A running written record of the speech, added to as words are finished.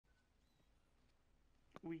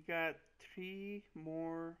We got 3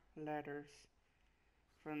 more letters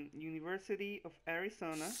from University of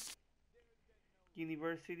Arizona,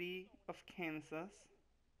 University of Kansas,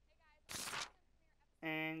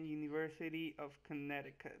 and University of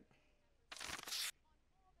Connecticut.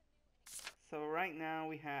 So right now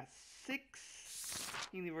we have 6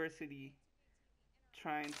 universities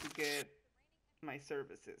trying to get my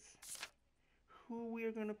services. Who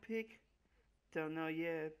we're gonna pick, don't know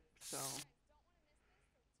yet, so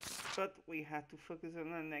but we have to focus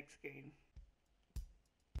on the next game.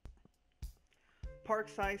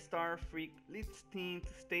 Parkside Star Freak leads team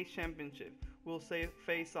to state championship. Will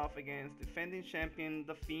face off against defending champion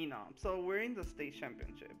the Phenom. So we're in the state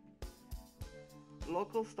championship.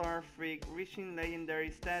 Local Star Freak reaching legendary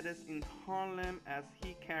status in Harlem as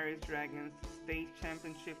he carries Dragons to state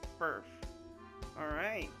championship berth.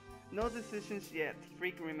 Alright, no decisions yet.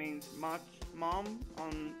 Freak remains much mom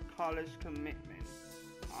on college commitment.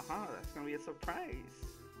 That's gonna be a surprise.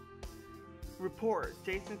 Report,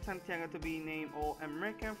 Jason Santiago to be named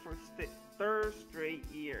All-American for 3rd straight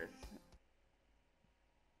years.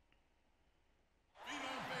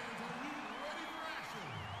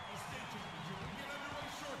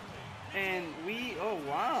 And oh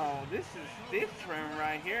wow, this is different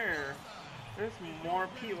right here. There's more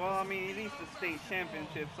people. Well, I mean, it is the state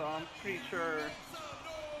championship, so I'm pretty sure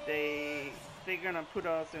they're gonna put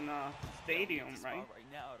us in a stadium, right?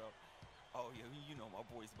 Right now, though. Oh yeah, you know my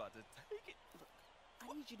boy's about to take it. Look,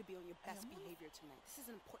 I need you to be on your best behavior tonight. This is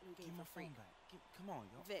an important game for Freak. Come on,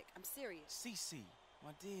 yo. Vic, I'm serious. CC,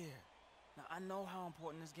 my dear. Now I know how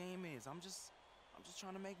important this game is. I'm just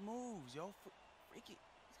trying to make moves, yo. Freaky,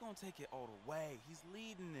 he's gonna take it all the way. He's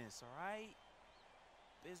leading this, all right?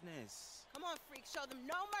 Business. Come on, Freak, show them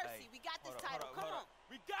no mercy. Hey, we got this title. Come on.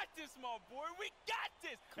 We got this, my boy. We got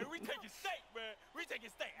this. And we taking state, man. We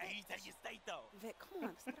taking state. Hey, he's taking state, though. Vic, come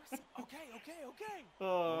on. Let's get our seat. Okay.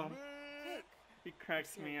 Oh, Vic. he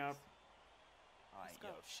cracks me up. All right, yo,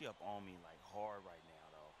 she up on me like hard right now,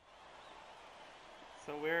 though.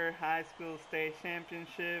 So we're high school state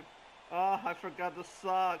championship. Oh, I forgot the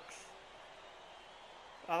socks.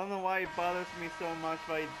 I don't know why it bothers me so much,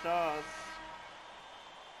 but it does.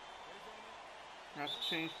 I have to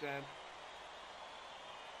change that.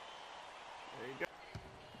 There you go.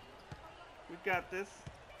 We got this.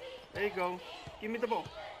 There you go. Give me the ball.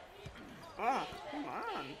 Ah, come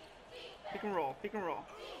on. Pick and roll, pick and roll.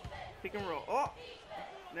 Pick and roll. Oh,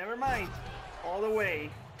 never mind. All the way.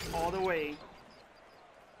 All the way.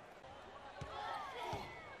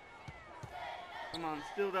 Come on,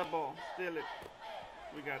 steal that ball. Steal it.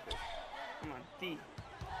 We got this. Come on, D.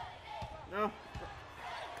 No.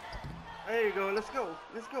 There you go. Let's go.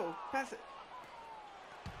 Let's go. Pass it.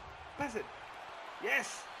 Pass it.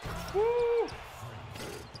 Yes. Woo.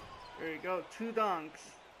 There you go. 2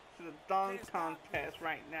 dunks. To the dunk contest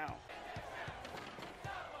right now.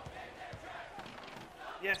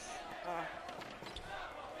 Yes.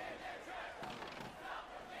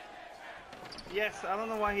 Yes. I don't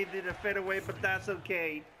know why he did a fadeaway, but that's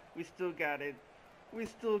okay. We still got it. We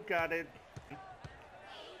still got it.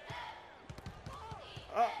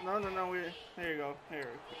 Oh, no. There you go. Here.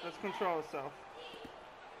 Let's control ourselves.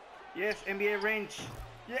 Yes, NBA range.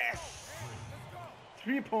 Yes!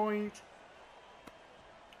 3-point.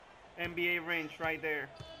 NBA range right there.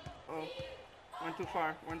 Oh, went too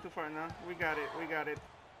far. No, we got it.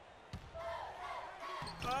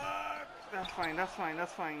 That's fine. Let's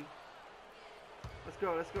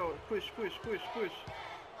go. Push.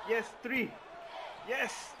 Yes, 3.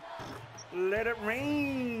 Yes! Let it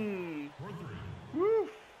rain! Woo!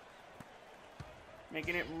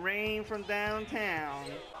 Making it rain from downtown.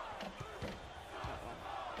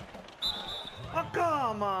 Oh,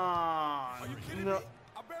 come on! Are you kidding No. me?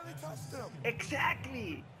 I barely touched him.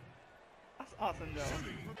 Exactly! That's awesome, though.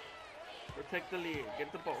 Protect the lead.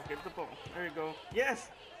 Get the ball. There you go.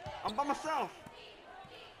 Yes! I'm by myself!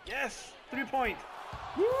 Yes! 3-point!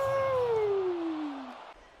 Woo!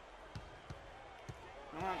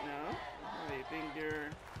 Come on now. They think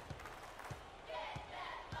they're...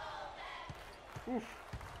 Oof.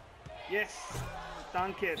 Yes!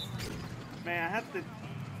 Dunk it. Man,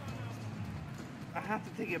 I have to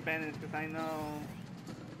take advantage because I know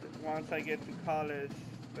that once I get to college,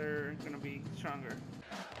 they're gonna be stronger.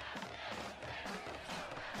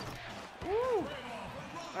 Woo!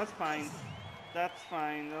 That's fine. That's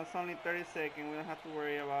only 30 seconds. We don't have to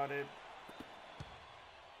worry about it.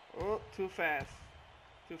 Oh, too fast.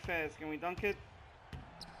 Can we dunk it?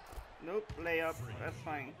 Nope. Layup. That's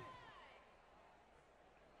fine.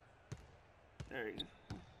 There you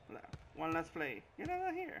go. One last play. Get out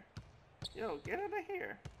of here. Yo, get out of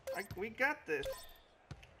here. We got this.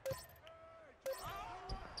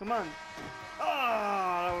 Come on. Oh,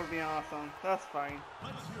 that would be awesome. That's fine.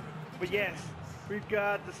 But yes, we've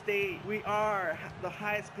got the state. We are the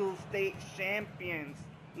high school state champions.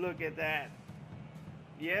 Look at that.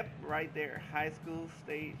 Yep, right there. High school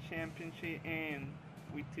state championship, and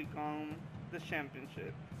we took on the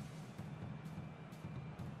championship.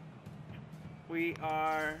 We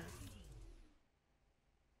are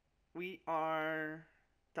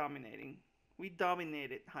dominating. We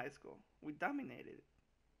dominated high school. We dominated it.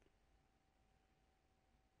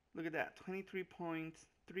 Look at that. 23 points,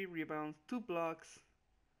 3 rebounds, 2 blocks,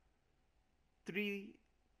 3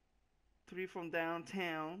 from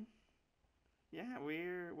downtown. Yeah,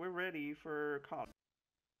 we're ready for college.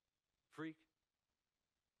 Freak,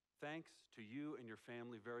 thanks to you and your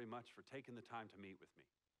family very much for taking the time to meet with me.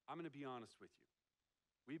 I'm going to be honest with you.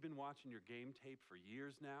 We've been watching your game tape for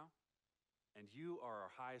years now, and you are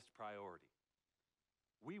our highest priority.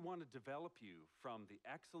 We want to develop you from the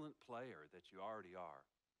excellent player that you already are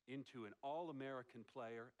into an All-American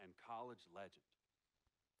player and college legend.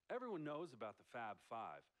 Everyone knows about the Fab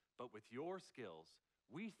Five, but with your skills,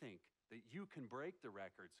 we think that you can break the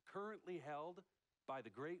records currently held by the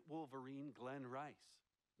great Wolverine Glenn Rice.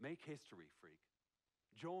 Make history, Freak.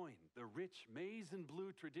 Join the rich maize and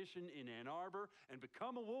blue tradition in Ann Arbor and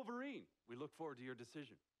become a Wolverine. We look forward to your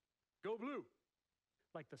decision. Go Blue!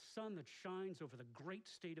 Like the sun that shines over the great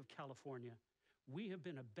state of California, we have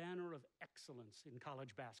been a banner of excellence in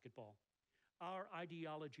college basketball. Our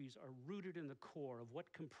ideologies are rooted in the core of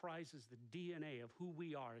what comprises the DNA of who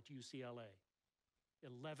we are at UCLA.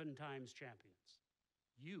 11 times champions.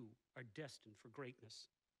 You are destined for greatness.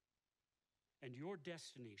 And your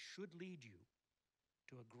destiny should lead you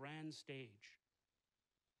to a grand stage.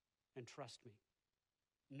 And trust me,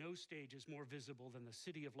 no stage is more visible than the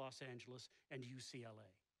city of Los Angeles and UCLA.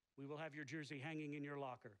 We will have your jersey hanging in your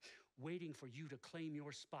locker, waiting for you to claim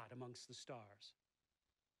your spot amongst the stars.